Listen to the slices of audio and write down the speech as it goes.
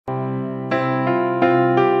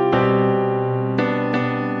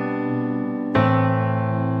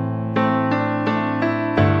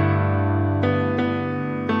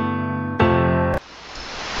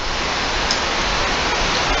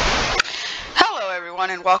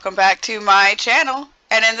everyone, and welcome back to my channel.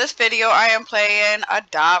 And in this video I am playing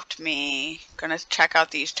Adopt Me. Gonna check out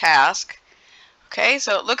these tasks. Okay,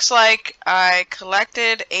 so it looks like I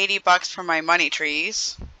collected 80 bucks from my money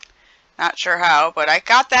trees. Not sure how, but I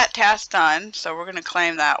got that task done, so we're gonna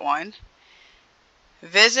claim that one.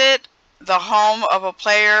 Visit the home of a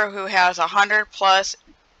player who has a 100+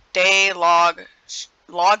 day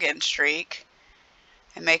login streak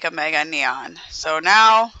and make a mega neon. So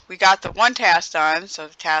now we got the one task done, so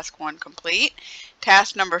task 1 complete.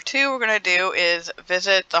 Task number 2 we're going to do is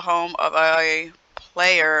visit the home of a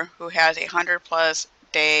player who has a 100+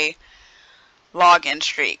 day login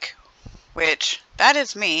streak, which that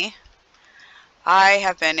is me. I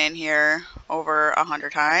have been in here over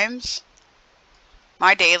 100 times.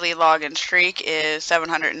 My daily login streak is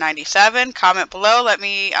 797. Comment below.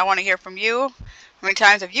 I want to hear from you. How many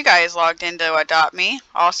times have you guys logged into Adopt Me?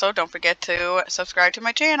 Also, don't forget to subscribe to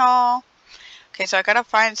my channel. Okay, so I gotta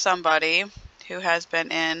find somebody who has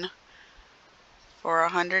been in for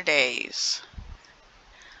 100 days.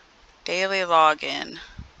 Daily login.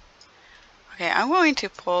 Okay, I'm going to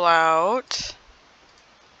pull out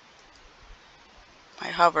my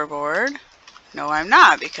hoverboard. No, I'm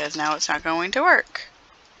not, because now it's not going to work.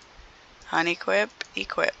 Unequip,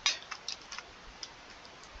 equipped.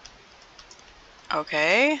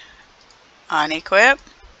 Okay. Unequip,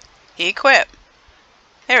 equip.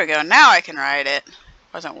 There we go. Now I can ride it.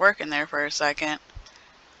 Wasn't working there for a second.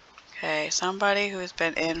 Okay, somebody who's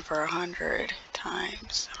been in for 100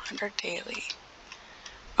 times. 100 daily.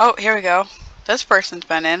 Oh, here we go. This person's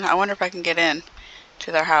been in. I wonder if I can get in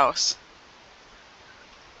to their house.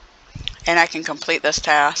 And I can complete this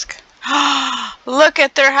task. Look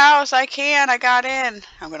at their house. I can. I got in.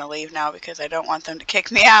 I'm going to leave now because I don't want them to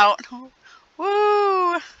kick me out.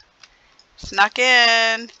 Woo! Snuck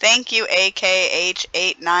in. Thank you,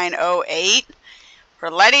 AKH8908,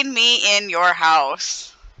 for letting me in your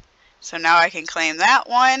house. So now I can claim that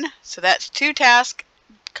one. So that's 2 tasks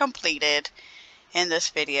completed in this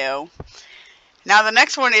video. Now the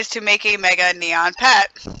next one is to make a mega neon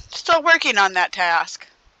pet. Still working on that task.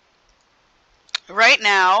 Right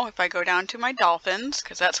now, if I go down to my dolphins,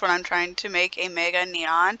 because that's what I'm trying to make a mega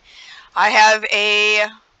neon, I have a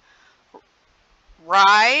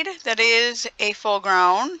ride that is a full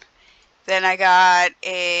grown. Then I got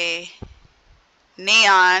a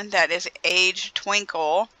neon that is age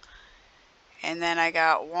twinkle. And then I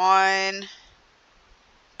got 1,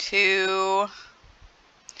 2.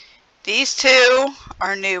 These 2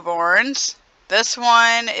 are newborns. This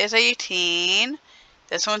one is a teen.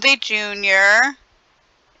 This one's a junior.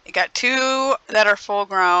 I got 2 that are full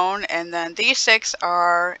grown, and then these 6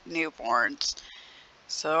 are newborns.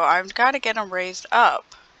 So I've got to get them raised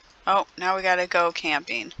up. Oh, now we got to go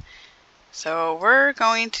camping. So we're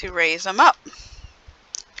going to raise them up.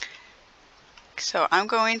 So I'm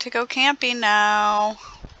going to go camping now.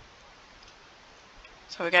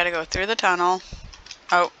 So we got to go through the tunnel.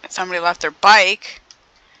 Oh, somebody left their bike.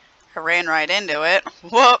 I ran right into it.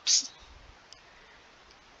 Whoops.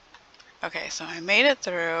 Okay, so I made it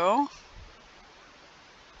through.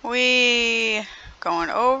 We going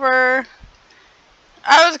over.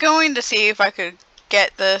 I was going to see if I could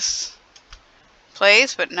get this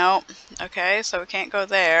place, but nope. Okay, so we can't go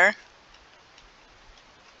there.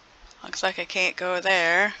 Looks like I can't go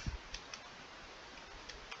there.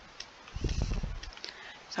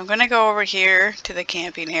 So I'm gonna go over here to the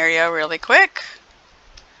camping area really quick.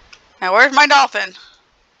 Now where's my dolphin?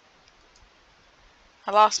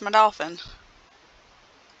 I lost my dolphin.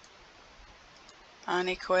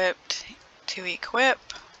 Unequipped to equip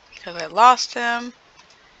because I lost him.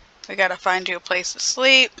 We gotta find you a place to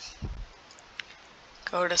sleep.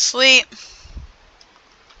 Go to sleep.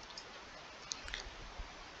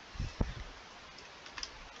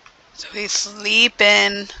 So he's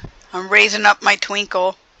sleeping. I'm raising up my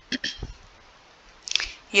twinkle.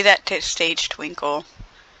 He that stage twinkle.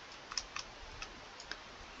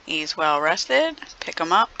 He's well rested. Pick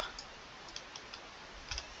him up.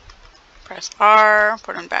 Press R.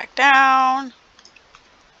 Put him back down.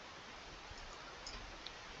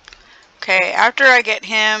 Okay, after I get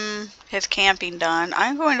his camping done,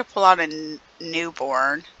 I'm going to pull out a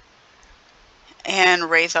newborn and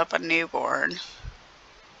raise up a newborn.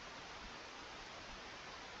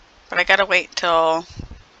 But I gotta wait till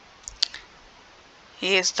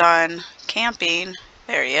he is done camping.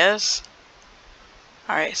 There he is.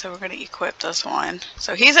 Alright, so we're gonna equip this one.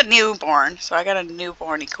 So he's a newborn, so I got a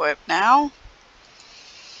newborn equipped now.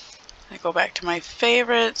 I go back to my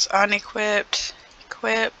favorites, unequipped,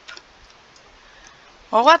 equip.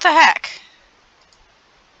 Well, what the heck?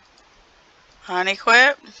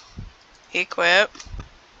 Unequip, equip.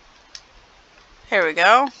 Here we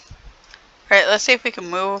go. Alright, let's see if we can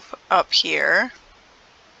move up here.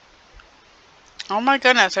 Oh my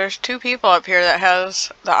goodness, there's 2 people up here that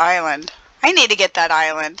has the island. I need to get that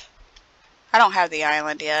island. I don't have the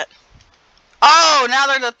island yet. Oh, now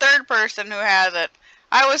there's a 3rd person who has it.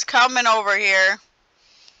 I was coming over here.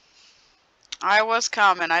 I was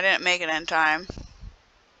coming. I didn't make it in time.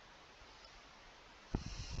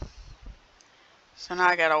 So now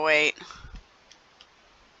I gotta wait.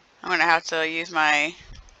 I'm gonna have to use my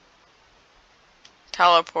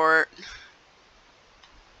teleport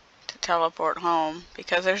to teleport home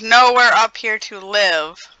because there's nowhere up here to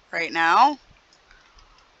live right now.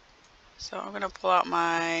 So I'm gonna pull out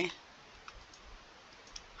my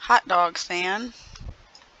hot dog stand.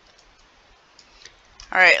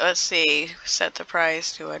 Alright, let's see. Set the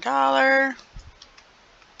price to $1.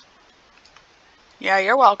 Yeah,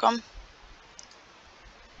 you're welcome.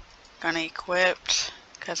 Gonna equip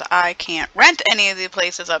because I can't rent any of the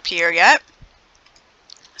places up here yet.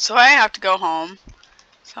 So I have to go home.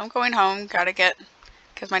 So I'm going home. Gotta get,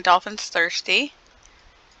 because my dolphin's thirsty.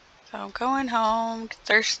 So I'm going home.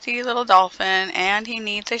 Thirsty little dolphin, and he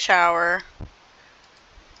needs a shower.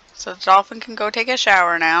 So the dolphin can go take a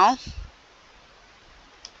shower now.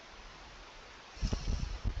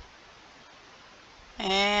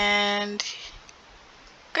 And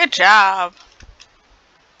good job.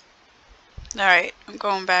 Alright, I'm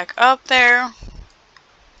going back up there.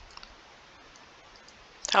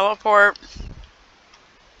 Teleport.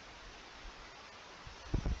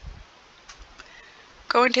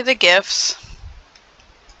 Going to the gifts.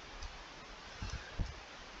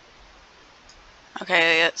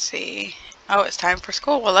 Okay, let's see. Oh, it's time for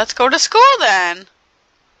school. Well, let's go to school then.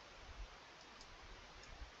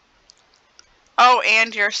 Oh,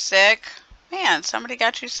 and you're sick? Man, somebody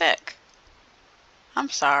got you sick. I'm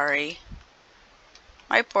sorry.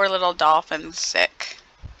 My poor little dolphin's sick.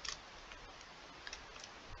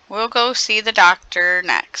 We'll go see the doctor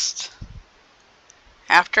next.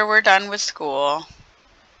 After we're done with school.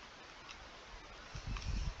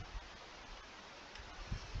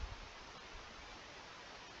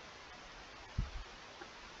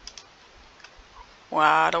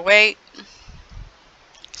 What a wait.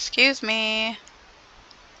 Excuse me.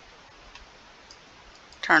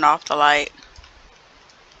 Turn off the light.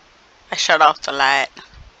 I shut off the light.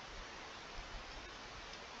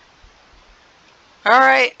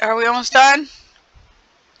 Alright, are we almost done?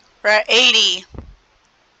 We're at 80.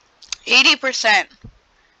 80%.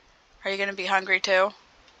 Are you going to be hungry too?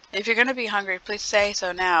 If you're going to be hungry, please say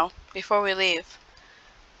so now, before we leave.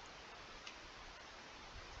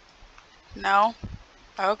 No?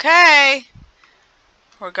 Okay.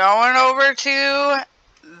 We're going over to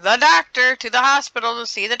the doctor, to the hospital to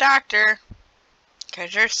see the doctor.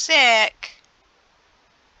 Because you're sick.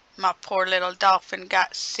 My poor little dolphin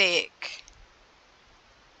got sick.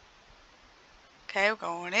 Okay, we're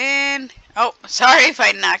going in. Oh, sorry if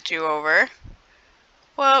I knocked you over.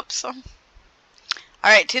 Whoops.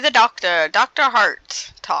 Alright, to the doctor. Dr.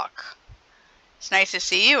 Hart talk. It's nice to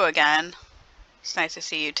see you again. It's nice to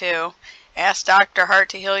see you too. Ask Dr. Hart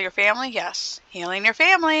to heal your family? Yes. Healing your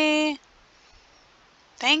family.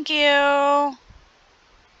 Thank you.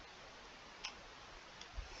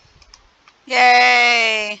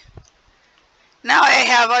 Yay. Now I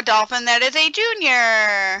have a dolphin that is a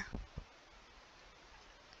junior.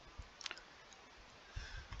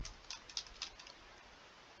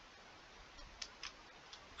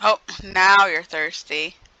 Oh, now you're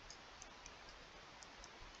thirsty.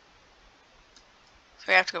 So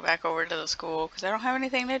we have to go back over to the school because I don't have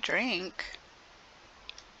anything to drink.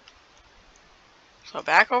 So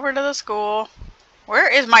back over to the school.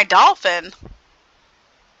 Where is my dolphin?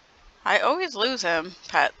 I always lose him.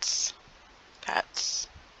 Pets. Pets.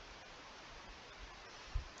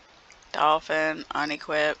 Dolphin.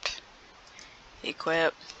 Unequipped.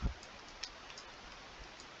 Equip.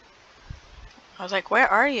 I was like, where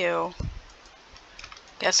are you?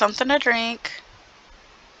 Get something to drink.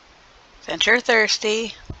 Since you're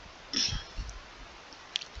thirsty.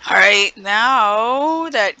 Alright, now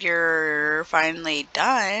that you're finally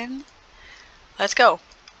done, let's go.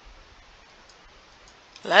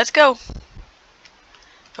 Let's go.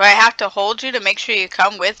 Do I have to hold you to make sure you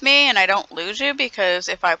come with me and I don't lose you? Because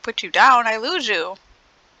if I put you down, I lose you.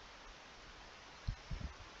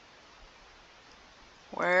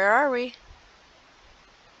 Where are we?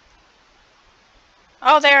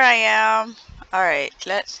 Oh, there I am. Alright,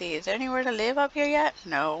 let's see. Is there anywhere to live up here yet?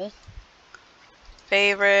 No.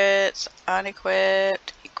 Favorites,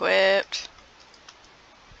 unequipped, equipped.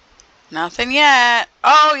 Nothing yet.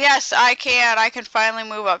 Oh, yes, I can. I can finally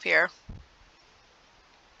move up here.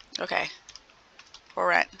 Okay. for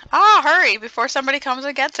rent. Ah, hurry before somebody comes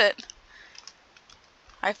and gets it.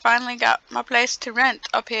 I finally got my place to rent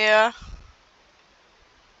up here.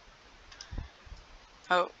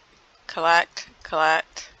 Oh, collect,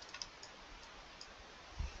 collect,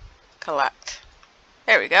 collect.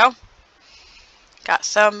 There we go. Got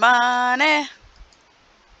some money.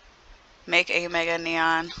 Make a mega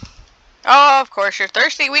neon. Oh, of course you're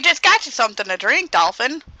thirsty. We just got you something to drink,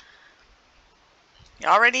 Dolphin. You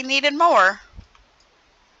already needed more.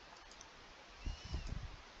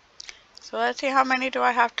 So let's see, how many do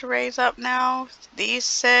I have to raise up now? These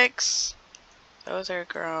 6. Those are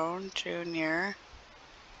grown. Junior.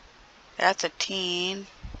 That's a teen.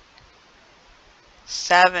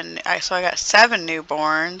 7. So I got 7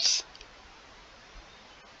 newborns.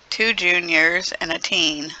 2 juniors and a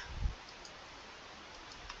teen.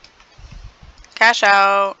 Cash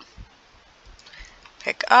out.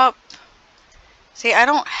 Pick up. See, I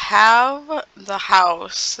don't have the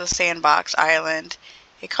house, the sandbox island.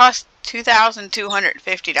 It costs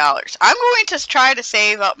 $2,250. I'm going to try to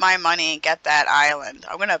save up my money and get that island.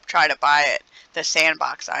 I'm going to try to buy it, the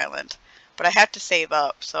sandbox island. But I have to save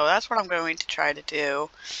up, so that's what I'm going to try to do.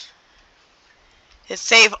 Is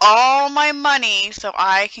save all my money so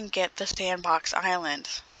I can get the sandbox island.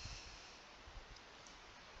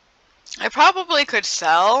 I probably could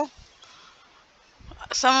sell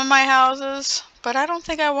some of my houses, but I don't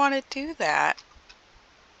think I want to do that.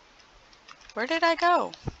 Where did I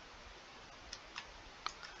go?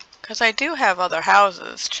 Because I do have other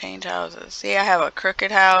houses. Change houses. See, I have a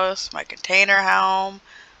crooked house, my container home,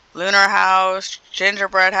 lunar house,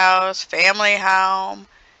 gingerbread house, family home,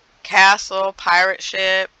 castle, pirate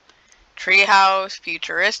ship, tree house,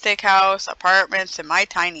 futuristic house, apartments, and my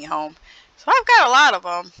tiny home. So I've got a lot of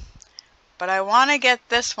them. But I want to get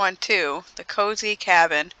this one too, the cozy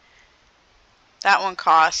cabin. That one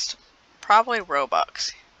costs probably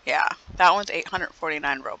Robux. Yeah, that one's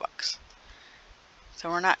 849 Robux. So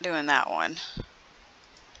we're not doing that one.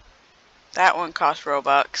 That one costs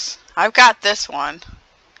Robux. I've got this one,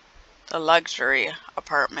 the luxury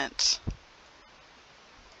apartments.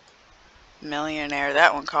 Millionaire,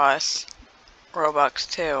 that one costs Robux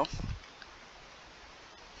too.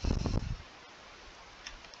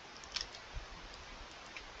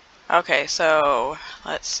 Okay, so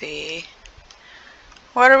let's see.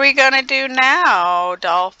 What are we gonna do now,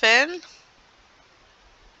 Dolphin?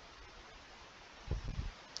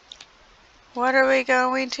 What are we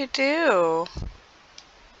going to do?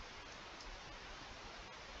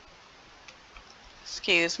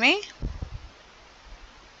 Excuse me?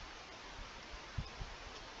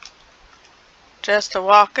 Just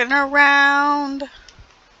walking around.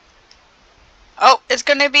 Oh, it's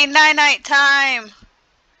gonna be night-night time.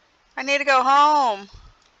 I need to go home.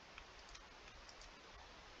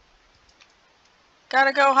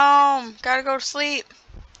 Gotta go home. Gotta go to sleep.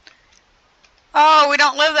 Oh, we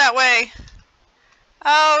don't live that way.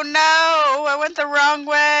 Oh no, I went the wrong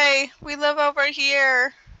way. We live over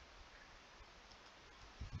here.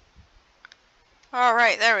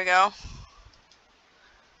 Alright, there we go.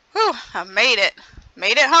 Whew, I made it.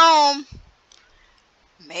 Made it home.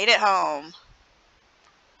 Made it home.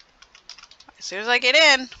 As soon as I get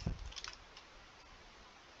in.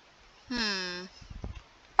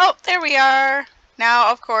 Oh, there we are.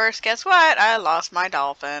 Now, of course, guess what? I lost my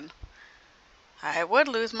dolphin. I would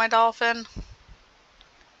lose my dolphin.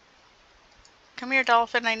 Come here,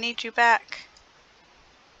 dolphin. I need you back.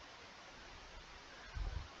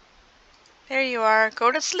 There you are.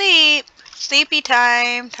 Go to sleep. Sleepy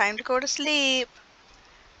time. Time to go to sleep.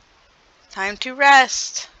 Time to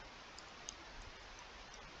rest.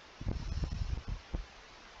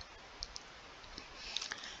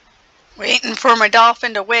 Waiting for my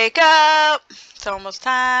dolphin to wake up. It's almost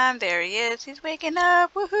time. There he is. He's waking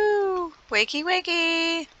up. Woohoo! Wakey,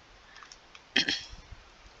 wakey.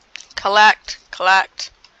 Collect,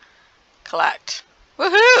 collect, collect.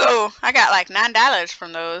 Woohoo! I got like $9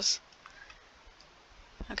 from those.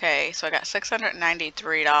 Okay, so I got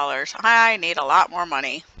 $693. I need a lot more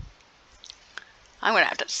money. I'm gonna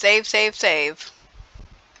have to save, save, save.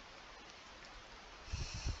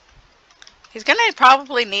 He's gonna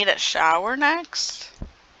probably need a shower next.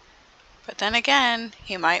 But then again,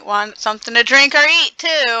 he might want something to drink or eat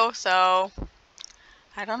too, so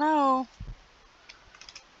I don't know.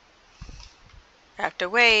 Have to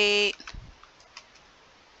wait.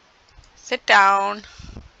 Sit down.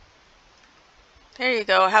 There you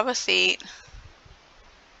go, have a seat.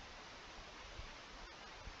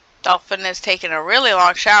 Dolphin is taking a really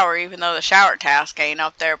long shower, even though the shower task ain't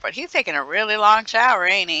up there, but he's taking a really long shower,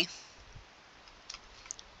 ain't he?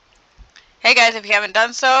 Hey guys, if you haven't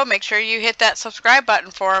done so, make sure you hit that subscribe button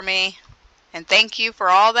for me. And thank you for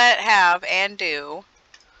all that have and do.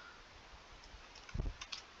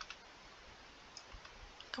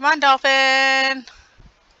 Come on, dolphin.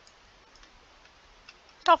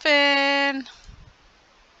 Dolphin.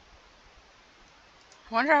 I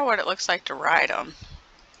wonder what it looks like to ride them.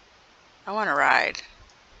 I want to ride.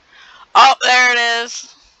 Oh, there it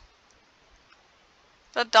is.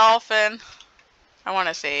 The dolphin. I want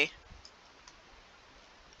to see.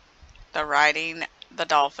 The riding the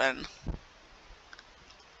dolphin.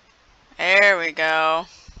 There we go.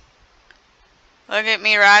 Look at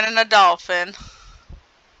me riding a dolphin.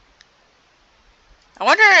 I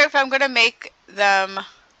wonder if I'm going to make them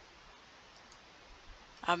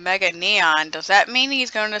a mega neon. Does that mean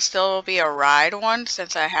he's going to still be a ride one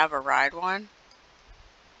since I have a ride one?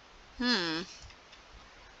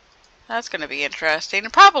 That's going to be interesting.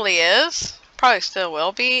 It probably is. Probably still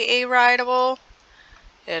will be a rideable.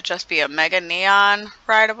 It'll just be a mega neon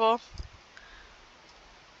rideable.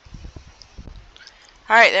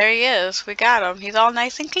 Alright, there he is. We got him. He's all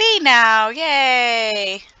nice and clean now.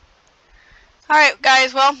 Yay! Alright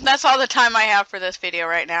guys, well, that's all the time I have for this video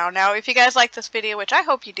right now. Now, if you guys like this video, which I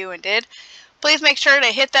hope you do and did, please make sure to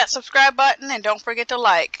hit that subscribe button and don't forget to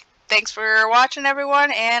like. Thanks for watching,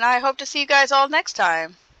 everyone, and I hope to see you guys all next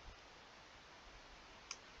time.